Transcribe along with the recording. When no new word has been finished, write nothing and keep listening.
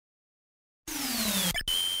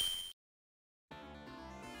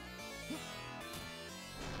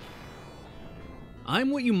I'm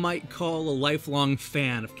what you might call a lifelong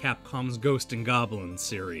fan of Capcom's Ghosts and Goblins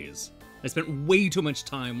series. I spent way too much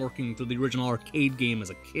time working through the original arcade game as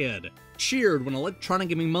a kid, cheered when Electronic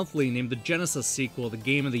Gaming Monthly named the Genesis sequel the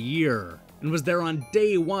Game of the Year, and was there on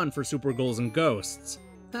day one for Super Ghouls and Ghosts.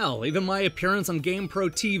 Hell, even my appearance on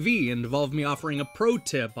GamePro TV involved me offering a pro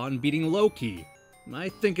tip on beating Loki. I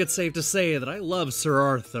think it's safe to say that I love Sir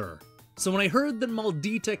Arthur. So when I heard that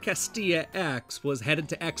Maldita Castilla EX was headed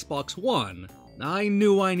to Xbox One, I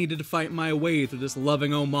knew I needed to fight my way through this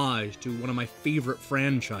loving homage to one of my favorite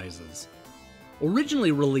franchises.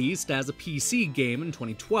 Originally released as a PC game in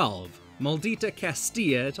 2012, Maldita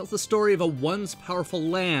Castilla tells the story of a once powerful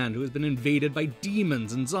land who has been invaded by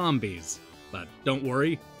demons and zombies. But don't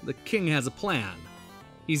worry, the king has a plan.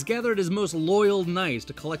 He's gathered his most loyal knights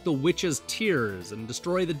to collect the witch's tears and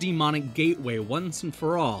destroy the demonic gateway once and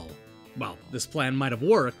for all. While this plan might have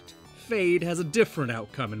worked, fate has a different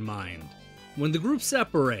outcome in mind. When the group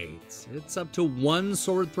separates, it's up to one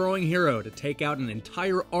sword-throwing hero to take out an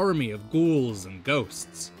entire army of ghouls and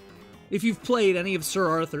ghosts. If you've played any of Sir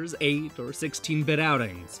Arthur's 8 or 16-bit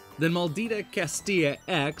outings, then Maldita Castilla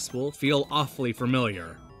EX will feel awfully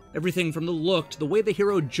familiar. Everything from the look to the way the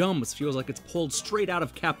hero jumps feels like it's pulled straight out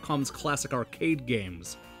of Capcom's classic arcade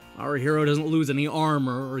games. Our hero doesn't lose any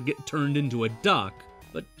armor or get turned into a duck,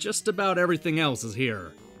 but just about everything else is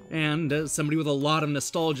here. And as somebody with a lot of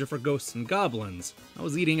nostalgia for Ghosts and Goblins, I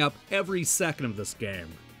was eating up every second of this game.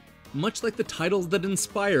 Much like the titles that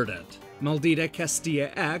inspired it, Maldita Castilla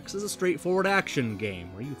EX is a straightforward action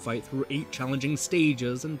game where you fight through 8 challenging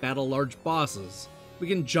stages and battle large bosses. We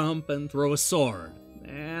can jump and throw a sword,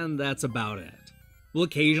 and that's about it. We'll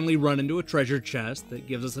occasionally run into a treasure chest that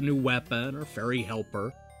gives us a new weapon or fairy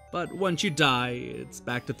helper, but once you die, it's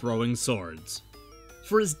back to throwing swords.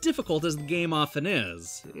 For as difficult as the game often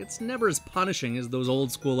is, it's never as punishing as those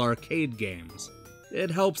old school arcade games. It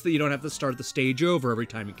helps that you don't have to start the stage over every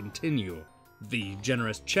time you continue. The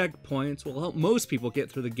generous checkpoints will help most people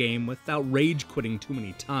get through the game without rage quitting too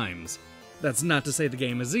many times. That's not to say the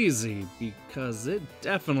game is easy, because it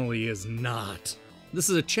definitely is not. This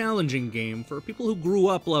is a challenging game for people who grew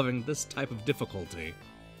up loving this type of difficulty.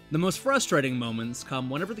 The most frustrating moments come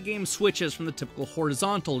whenever the game switches from the typical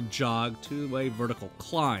horizontal jog to a vertical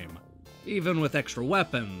climb. Even with extra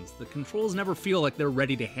weapons, the controls never feel like they're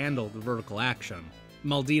ready to handle the vertical action.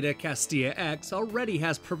 Maldita Castilla EX already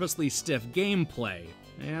has purposely stiff gameplay,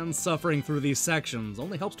 and suffering through these sections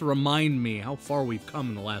only helps to remind me how far we've come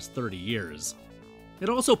in the last 30 years. It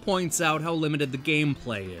also points out how limited the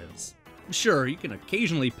gameplay is. Sure, you can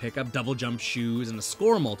occasionally pick up double jump shoes and a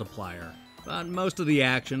score multiplier, but most of the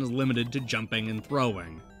action is limited to jumping and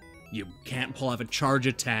throwing. You can't pull off a charge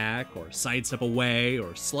attack, or sidestep away,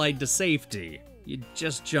 or slide to safety. You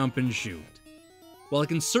just jump and shoot. While I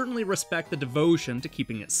can certainly respect the devotion to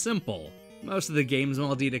keeping it simple, most of the games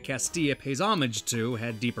Maldita Castilla pays homage to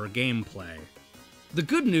had deeper gameplay. The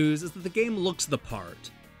good news is that the game looks the part.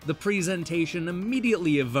 The presentation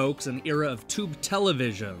immediately evokes an era of tube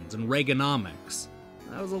televisions and Reaganomics.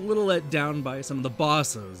 I was a little let down by some of the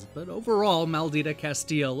bosses, but overall Maldita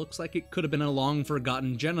Castilla looks like it could have been a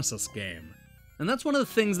long-forgotten Genesis game. And that's one of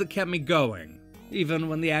the things that kept me going, even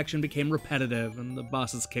when the action became repetitive and the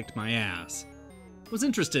bosses kicked my ass. I was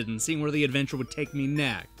interested in seeing where the adventure would take me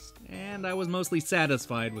next, and I was mostly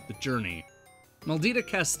satisfied with the journey. Maldita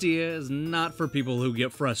Castilla is not for people who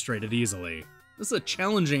get frustrated easily. This is a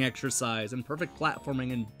challenging exercise in perfect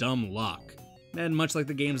platforming and dumb luck. And much like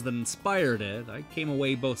the games that inspired it, I came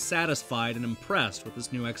away both satisfied and impressed with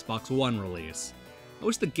this new Xbox One release. I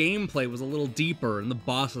wish the gameplay was a little deeper and the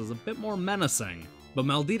bosses a bit more menacing, but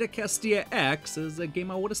Maldita Castilla EX is a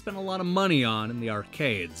game I would have spent a lot of money on in the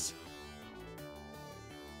arcades.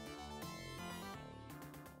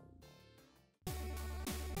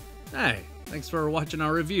 Hey, thanks for watching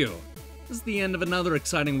our review. This is the end of another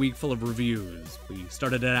exciting week full of reviews. We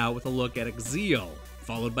started it out with a look at Exile,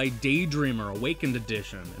 followed by Daydreamer Awakened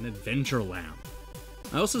Edition and Adventureland.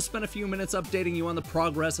 I also spent a few minutes updating you on the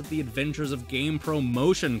progress of the Adventures of GamePro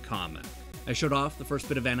motion comic. I showed off the first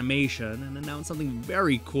bit of animation and announced something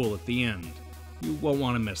very cool at the end. You won't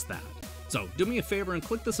want to miss that. So do me a favor and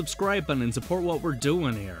click the subscribe button and support what we're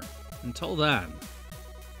doing here. Until then,